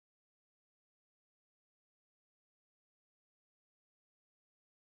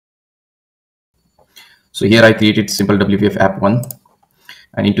So here I created simple WPF app 1,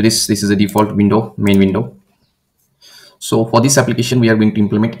 and into this is a default window, main window. So for this application, we are going to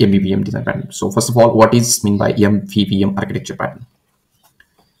implement MVVM design pattern. So first of all, what is meant by MVVM architecture pattern?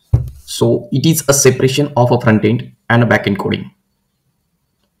 So it is a separation of a front end and a back end coding.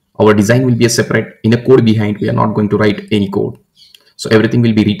 Our design will be a separate. In a code behind, we are not going to write any code. So everything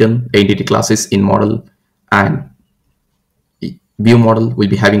will be written, entity classes in model, and view model will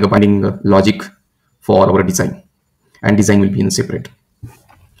be having a binding logic for our design, and design will be in separate.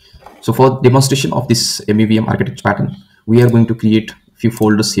 So for demonstration of this MVVM architecture pattern, we are going to create a few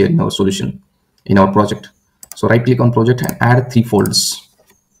folders here in our solution, in our project. So right click on project and add 3 folders.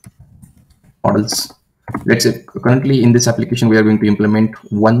 Models. Let's say currently in this application, we are going to implement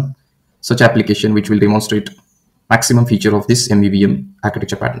one such application which will demonstrate maximum feature of this MVVM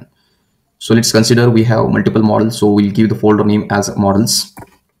architecture pattern. So let's consider we have multiple models. So we'll give the folder name as models.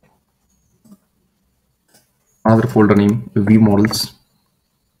 Another folder name view models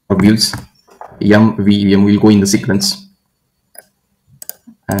or views. MVVM will go in the sequence.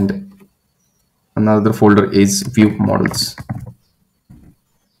 And another folder is view models.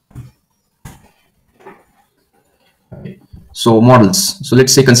 So models. So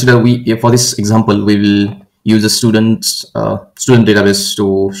let's say consider for this example, we will use a student database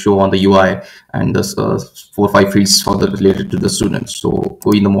to show on the UI, and the 4 or 5 fields for the related to the students. So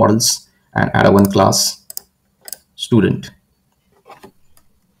go in the models and add one class student.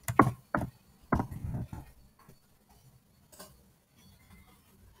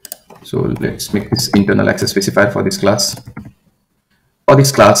 So let's make this internal access specifier for this class. For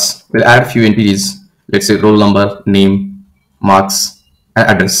this class, we'll add a few entities. Let's say roll number, name, marks, and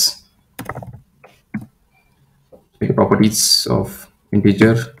address. Take the properties of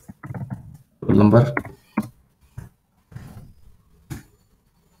integer, roll number,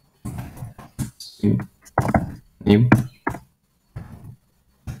 name.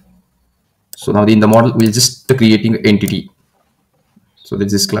 So now in the model, we'll just creating an entity. So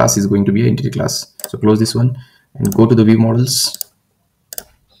this class is going to be an entity class. So close this one and go to the view models.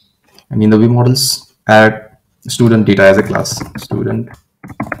 And in the view models, add student data as a class. Student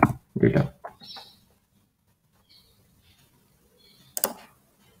data.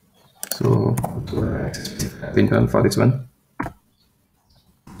 So internal for this one.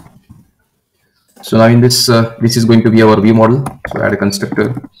 So now in this, this is going to be our view model. So add a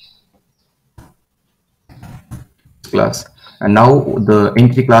constructor class. And now the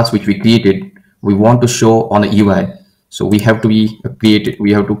entity class which we created, we want to show on a UI. So we have to create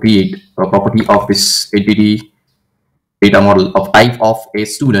a property of this entity data model of type of a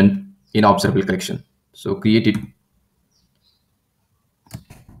student in observable collection. So create it.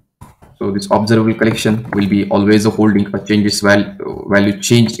 So this observable collection will be always holding a changes value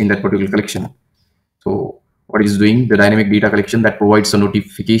changed in that particular collection. So what it is doing, the dynamic data collection that provides the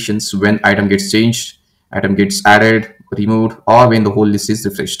notifications when item gets changed, item gets added, removed, or when the whole list is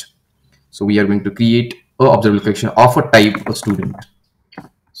refreshed. So we are going to create an observable collection of a type of student.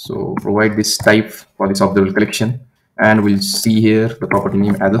 So provide this type for this observable collection, and we'll see here the property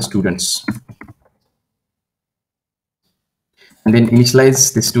name as a students. And then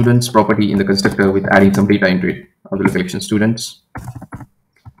initialize the students property in the constructor with adding some data into it. Observable collection students.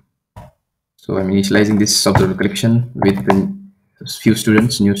 So I'm initializing this observable collection with a few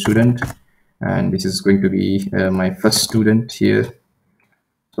students, new student. And this is going to be my first student here.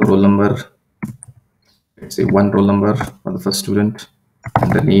 So roll number, let's say 1 roll number for the first student,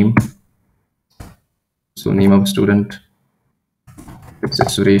 and the name. So name of student, let's say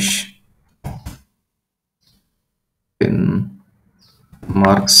Suresh. Then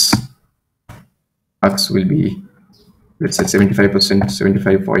marks will be, let's say 75%,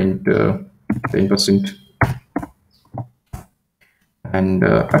 75.10%, and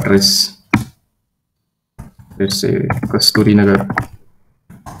address, let's say Kasturi Nagar.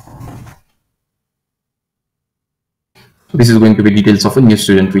 So this is going to be details of a new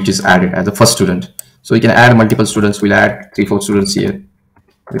student which is added as a first student. So you can add multiple students. We'll add 3-4 students here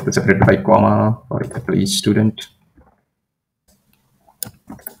with separated by comma for each student.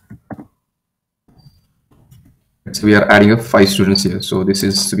 So we are adding up 5 students here. So this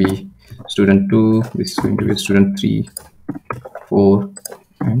is to be student 2. This is going to be student 3, 4,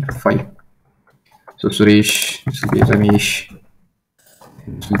 and 5. So Suresh, this will be Ramesh,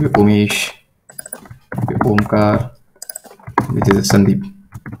 this will be Umesh, Omkar, this is Sandeep.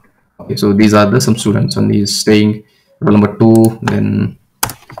 Okay, so these are some students. And he is staying roll number 2, then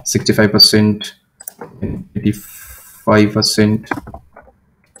 65%, 85%,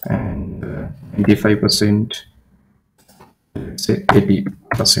 and 85%, let's say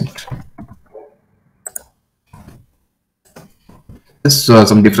 80%. This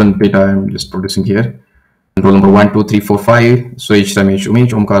some different data I'm just producing here. Roll number 1, 2, 3, 4, 5. Suresh, Ramesh,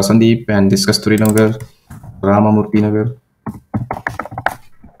 Umesh, Omkar, Sandeep, and this Kasturi Nagar, Ramamurthy Nagar,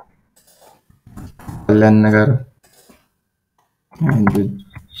 Kalyan Nagar, and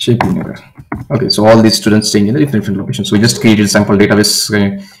JP Nagar. Okay, so all these students staying in a different locations. So we just created sample database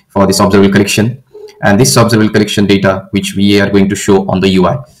for this observable collection, and this observable collection data which we are going to show on the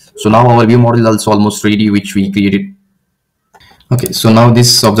UI. So now our view model is also almost ready, which we created. Okay, so now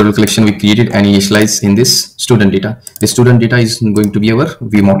this observable collection we created and initialized in this student data. The student data is going to be our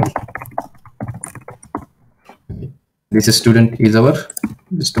view model. This student is our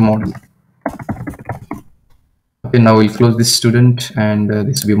just a model. Okay, now we'll close this student and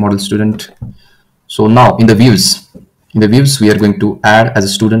this view model student. So now in the views we are going to add as a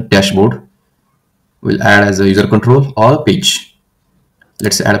student dashboard. We'll add as a user control or a page.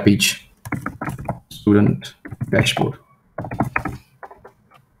 Let's add a page, student dashboard.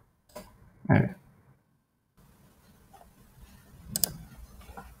 Add.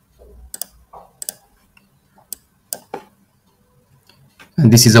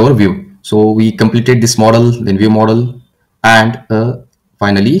 And this is our view. So we completed this model, then view model, and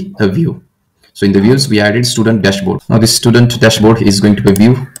finally a view. So in the views we added student dashboard. Now this student dashboard is going to be a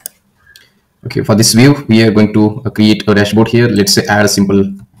view. Okay, for this view we are going to create a dashboard here. Let's say add a simple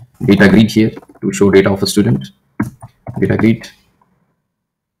data grid here to show data of a student. Data grid.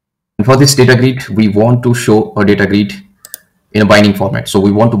 And for this data grid we want to show a data grid in a binding format. So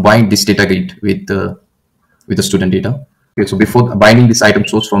we want to bind this data grid with the student data. Okay, so before binding this item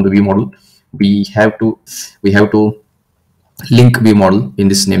source from the view model, we have to link view model in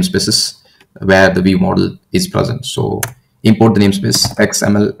this namespaces where the view model is present. So import the namespace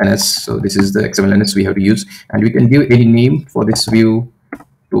XMLNS. So this is the XMLNS we have to use, and we can give any name for this view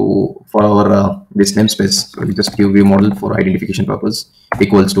for our this namespace. So we just give view model for identification purpose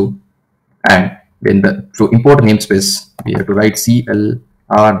equals to, and then to import namespace we have to write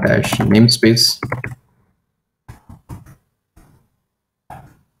CLR-namespace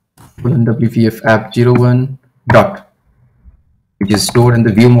WPF app 01 dot, which is stored in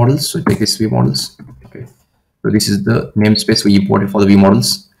the view models. So take this view models. Okay, so this is the namespace we imported for the view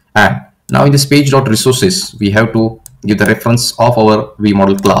models. And now in this page dot resources we have to give the reference of our view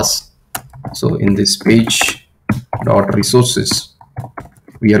model class. So in this page dot resources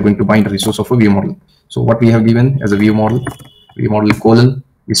we are going to bind the resource of a view model. So what we have given as a view model colon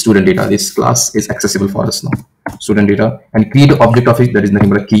is student data. This class is accessible for us now, student data, and create the object of it, that is nothing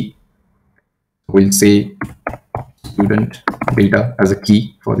but a key. We'll say student data as a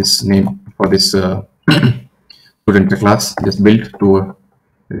key for this name, for this student class. Just build to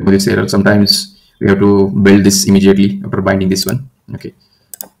this error. Sometimes we have to build this immediately after binding this one. Okay,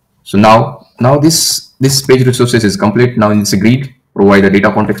 so now this page resources is complete. Now in this grid provide a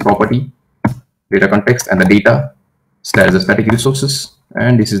data context property, data context, and the data as a static resources,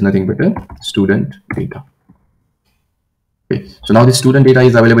 and this is nothing but a student data. Okay, so now the student data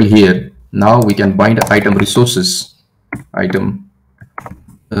is available here. Now we can bind item resources, item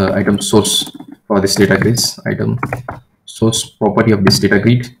source for this data grid, item source property of this data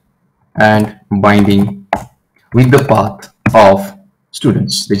grid, and binding with the path of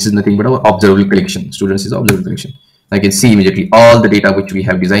students. This is nothing but our observable collection. Students is observable collection. I can see immediately all the data which we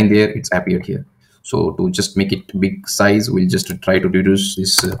have designed there, it's appeared here. So to just make it big size, we'll just try to reduce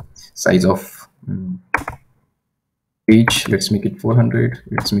this size of page. Let's make it 400.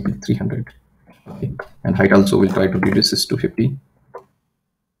 Let's make it 300. Okay, and height also we'll try to reduce this to 50,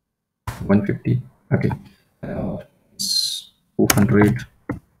 150. Okay, 200.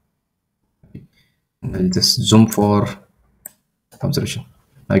 Okay. I'll just zoom for observation.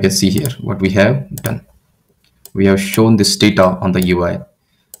 I can see here what we have done. We have shown this data on the UI.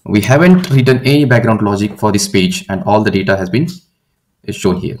 We haven't written any background logic for this page, and all the data has been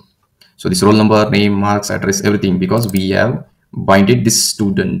shown here. So this roll number, name, marks, address, everything, because we have binded this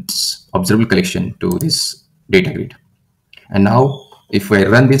student's observable collection to this data grid. And now if I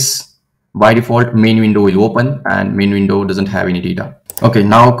run this, by default main window will open, and main window doesn't have any data. Okay,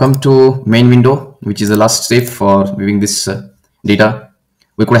 now come to main window, which is the last step for viewing this data.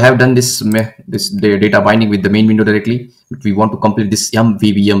 We could have done this data binding with the main window directly, but we want to complete this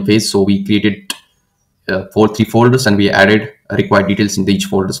MVVM phase. So we created 3 folders, and we added required details in each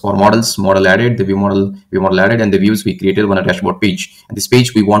folders. For models, model added, the view model added, and the views we created on a dashboard page. And this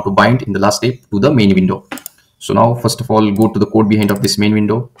page we want to bind in the last step to the main window. So now first of all, go to the code behind of this main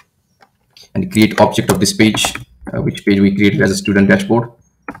window and create object of this page, which page we created as a student dashboard.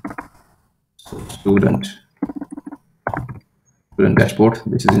 So student dashboard,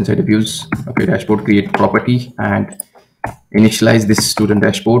 this is inside the views. Okay, dashboard, create property, and initialize this student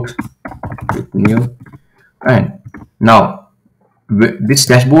dashboard with new, and now this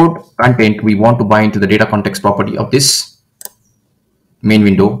dashboard content we want to bind to the data context property of this main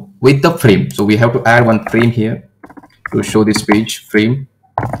window with the frame. So we have to add one frame here to show this page frame,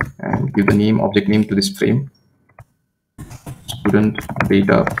 and give the name, object name to this frame, student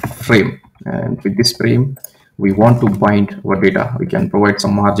data frame. And with this frame we want to bind our data. We can provide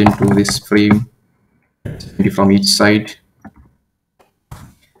some margin to this frame from each side,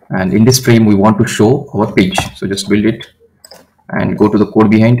 and in this frame we want to show our page. So just build it and go to the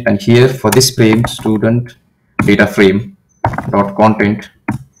code behind, and here for this frame student data frame dot content,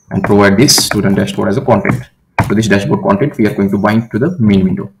 and provide this student dashboard as a content. So this dashboard content we are going to bind to the main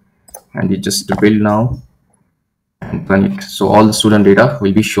window, and it just build now and run it. So all the student data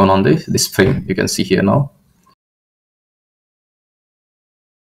will be shown on this frame. You can see here now